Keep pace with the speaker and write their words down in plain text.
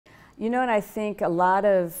You know, and I think a lot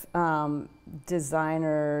of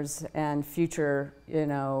designers and future,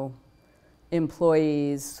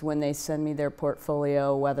 employees, when they send me their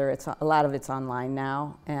portfolio, whether it's a lot of it's online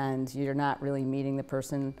now, and you're not really meeting the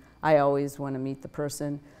person. I always want to meet the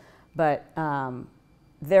person, but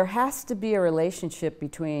there has to be a relationship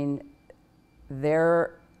between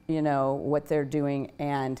their, what they're doing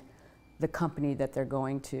and the company that they're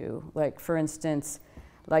going to. Like, for instance,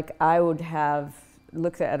 like I would have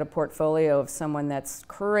looked at a portfolio of someone that's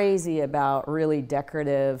crazy about really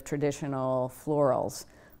decorative, traditional florals.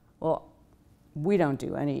 Well, we don't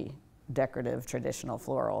do any decorative, traditional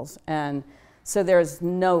florals. And so there's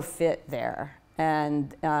no fit there.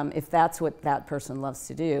 And if that's what that person loves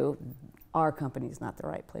to do, our company's not the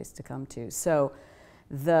right place to come to. So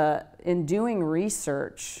in doing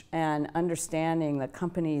research and understanding the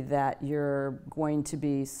company that you're going to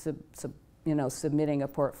be submitting a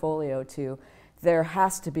portfolio to, there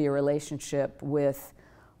has to be a relationship with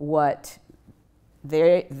what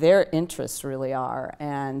their interests really are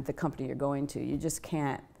and the company you're going to. You just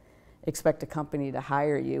can't expect a company to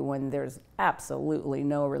hire you when there's absolutely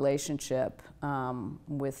no relationship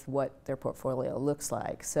with what their portfolio looks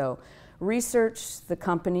like. So research the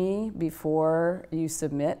company before you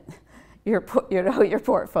submit your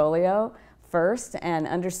portfolio first, and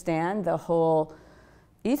understand the whole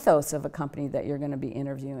ethos of a company that you're going to be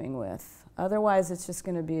interviewing with. Otherwise, it's just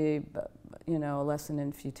going to be, a lesson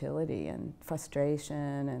in futility and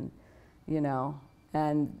frustration,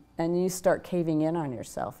 and you start caving in on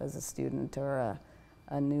yourself as a student or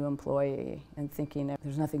a new employee and thinking that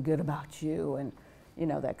there's nothing good about you, and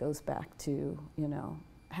that goes back to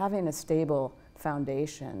having a stable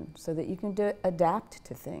foundation so that you can adapt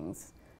to things.